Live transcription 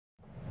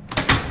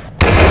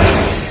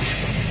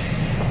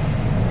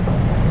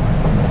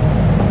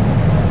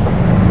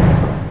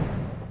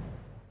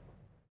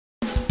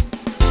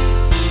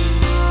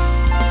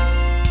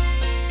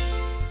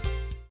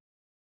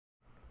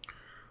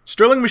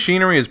Sterling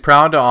Machinery is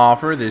proud to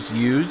offer this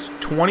used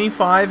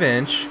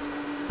 25-inch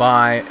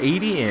by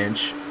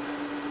 80-inch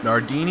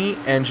Nardini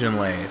engine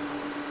lathe.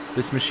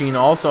 This machine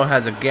also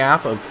has a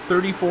gap of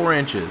 34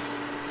 inches.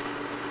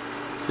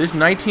 This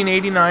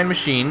 1989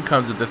 machine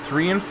comes with a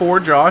 3 and 4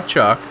 jaw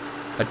chuck,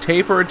 a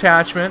taper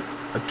attachment,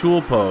 a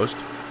tool post,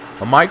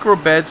 a micro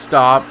bed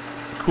stop,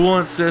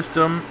 coolant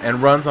system,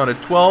 and runs on a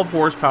 12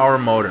 horsepower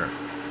motor.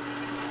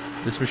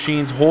 This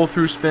machine's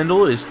hole-through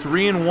spindle is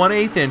 3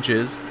 1/8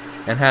 inches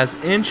and has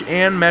inch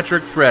and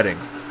metric threading.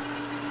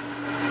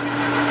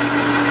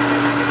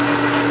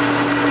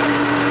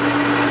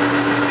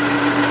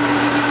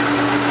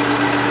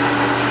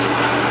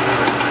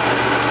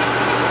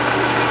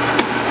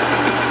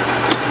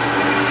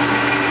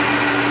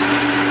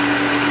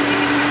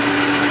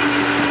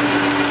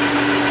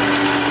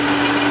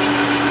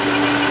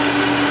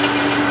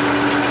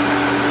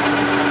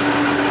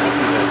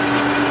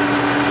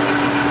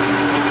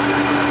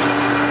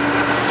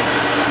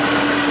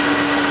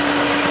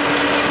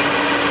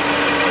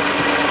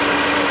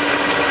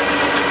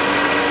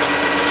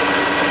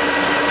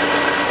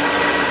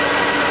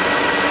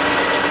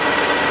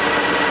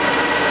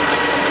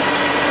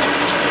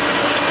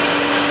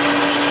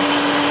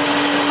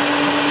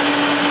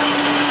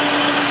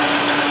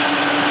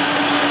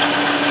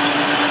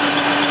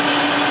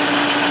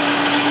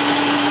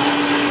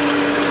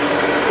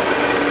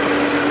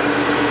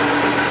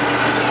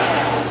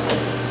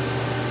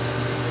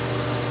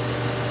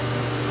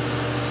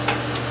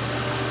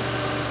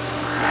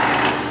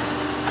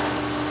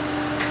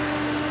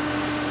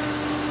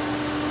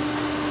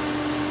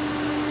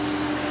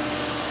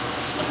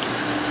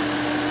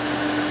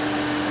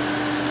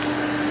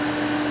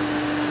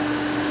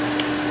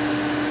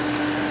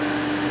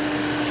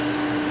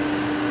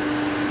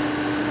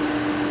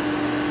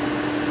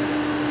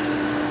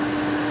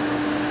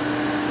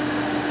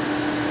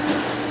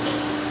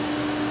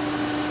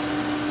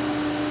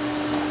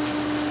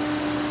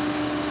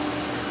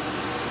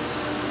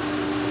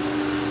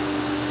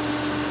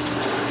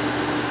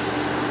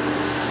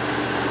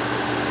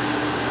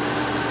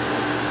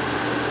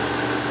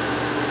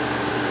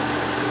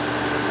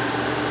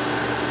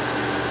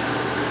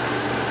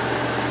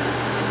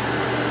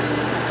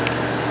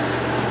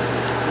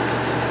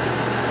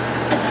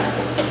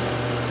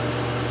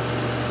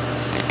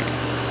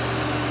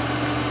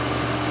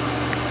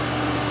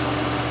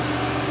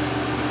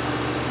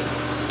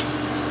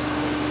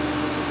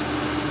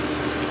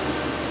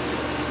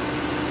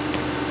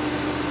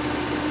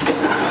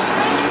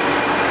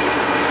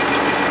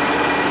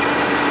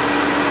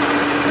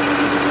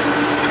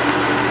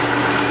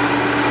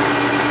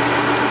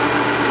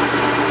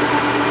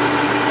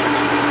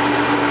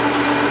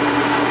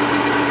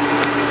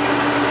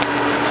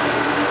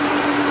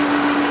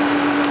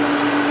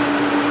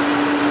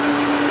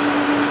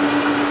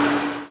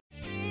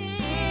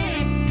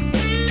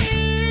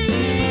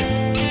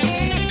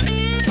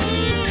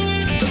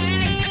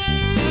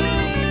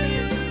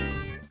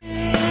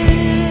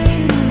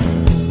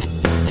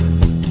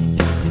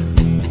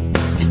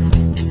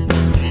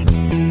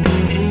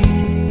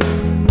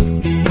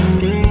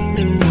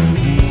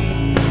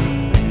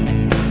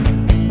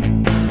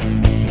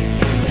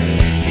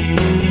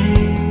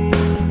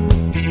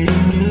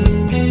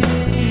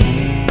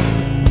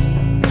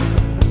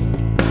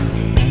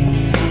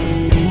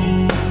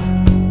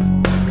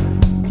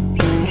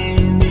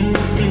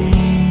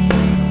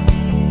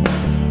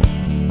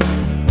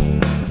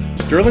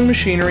 Sterling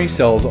Machinery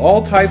sells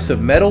all types of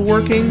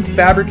metalworking,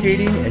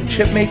 fabricating, and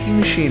chip-making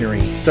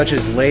machinery, such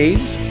as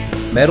lathes,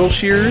 metal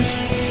shears,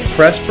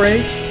 press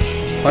brakes,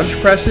 punch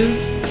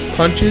presses,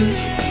 punches,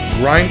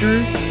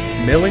 grinders,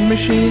 milling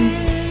machines,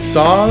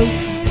 saws,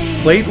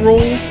 plate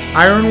rolls,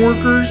 iron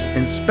workers,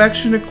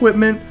 inspection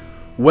equipment,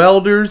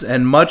 welders,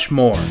 and much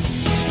more.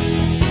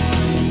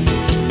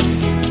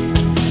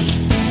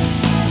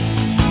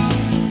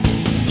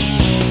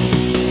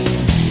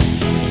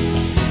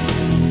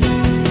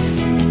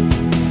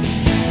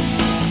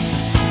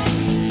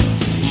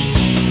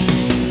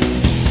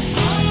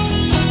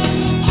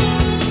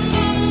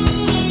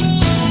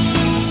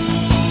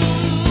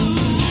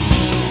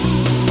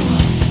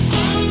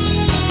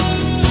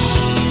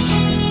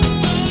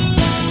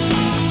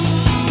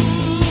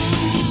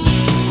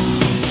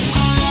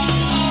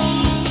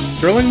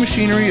 Sterling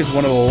Machinery is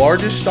one of the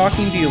largest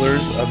stocking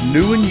dealers of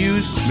new and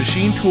used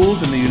machine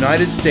tools in the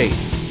United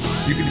States.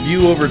 You can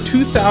view over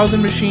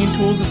 2,000 machine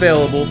tools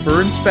available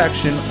for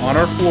inspection on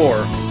our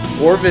floor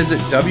or visit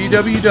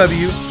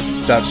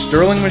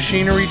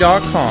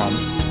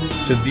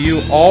www.sterlingmachinery.com to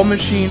view all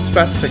machine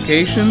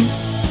specifications,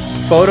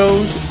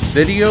 photos,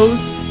 videos,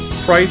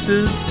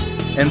 prices,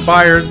 and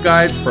buyer's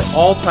guides for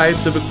all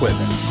types of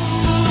equipment.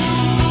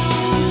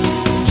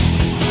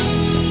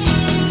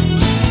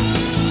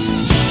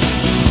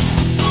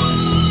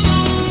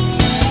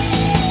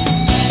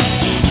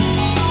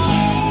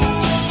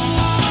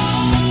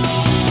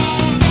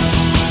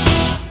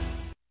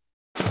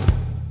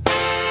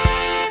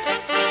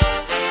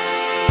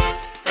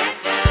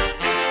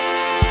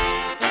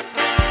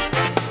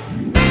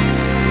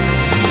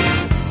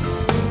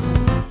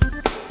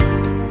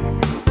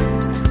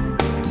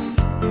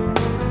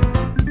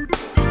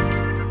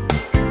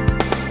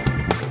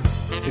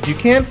 you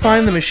can't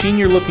find the machine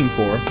you're looking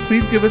for,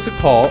 please give us a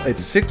call at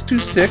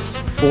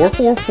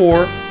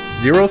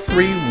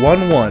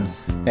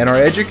 626-444-0311 and our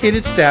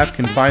educated staff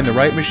can find the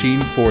right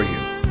machine for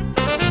you.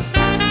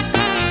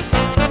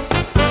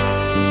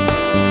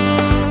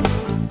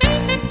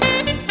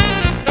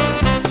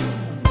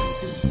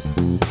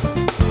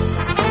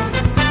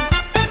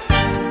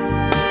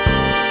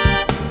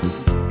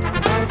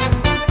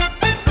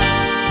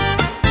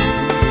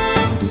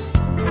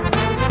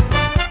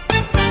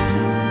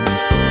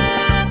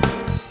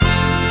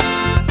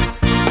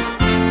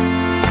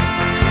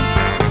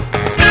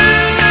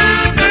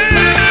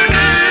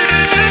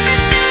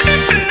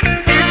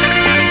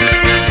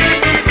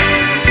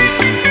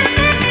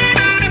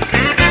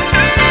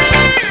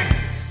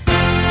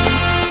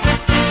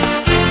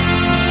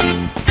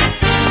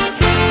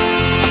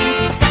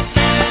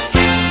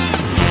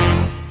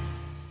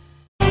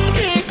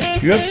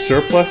 Do you have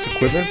surplus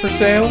equipment for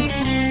sale?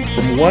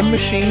 From one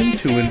machine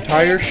to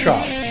entire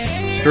shops,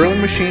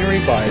 Sterling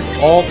Machinery buys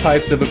all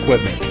types of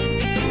equipment.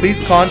 Please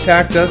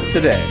contact us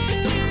today.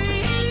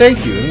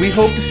 Thank you, and we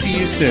hope to see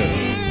you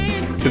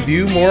soon. To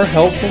view more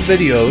helpful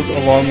videos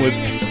along with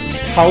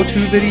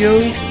how-to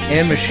videos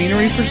and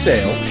machinery for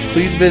sale,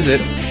 please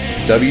visit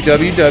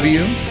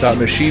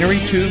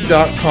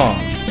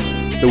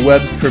www.machinerytube.com, the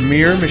web's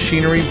premier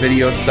machinery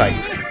video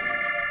site.